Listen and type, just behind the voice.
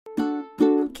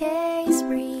case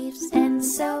briefs, and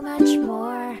so much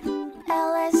more.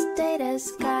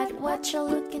 LSData's got what you're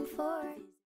looking for.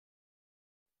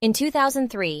 In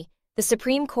 2003, the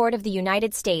Supreme Court of the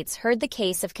United States heard the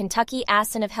case of Kentucky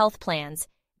Ascent of Health Plans,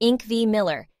 Inc. v.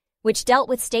 Miller, which dealt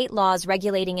with state laws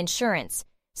regulating insurance,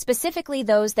 specifically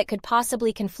those that could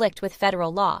possibly conflict with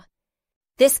federal law.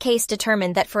 This case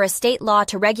determined that for a state law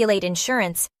to regulate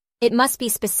insurance, it must be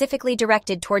specifically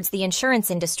directed towards the insurance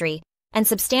industry and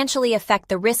substantially affect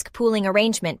the risk pooling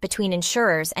arrangement between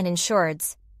insurers and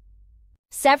insureds.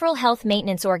 Several health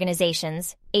maintenance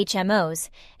organizations, HMOs,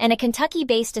 and a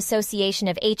Kentucky-based association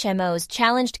of HMOs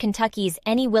challenged Kentucky's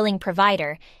Any Willing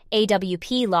Provider,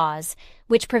 AWP laws,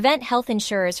 which prevent health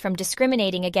insurers from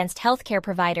discriminating against healthcare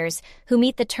providers who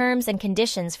meet the terms and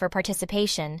conditions for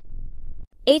participation.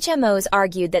 HMOs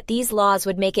argued that these laws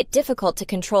would make it difficult to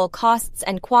control costs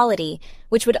and quality,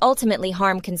 which would ultimately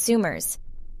harm consumers.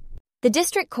 The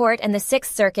District Court and the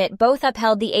Sixth Circuit both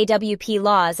upheld the AWP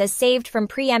laws as saved from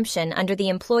preemption under the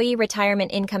Employee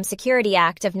Retirement Income Security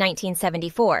Act of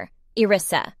 1974,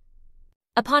 ERISA.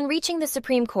 Upon reaching the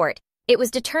Supreme Court, it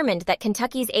was determined that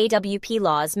Kentucky's AWP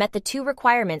laws met the two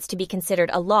requirements to be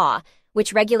considered a law,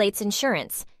 which regulates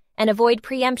insurance, and avoid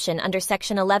preemption under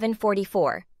Section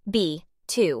 1144, B,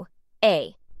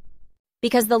 2a.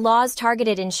 Because the laws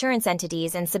targeted insurance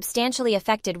entities and substantially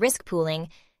affected risk pooling,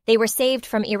 they were saved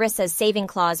from ERISA's saving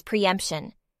clause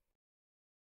preemption.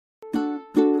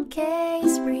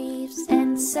 Case briefs,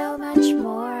 and so much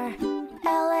more.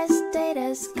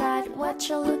 LSData's got what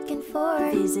you're looking for.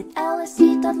 Visit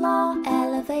lsd.law,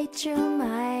 elevate your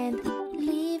mind.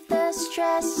 Leave the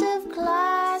stress of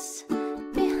class.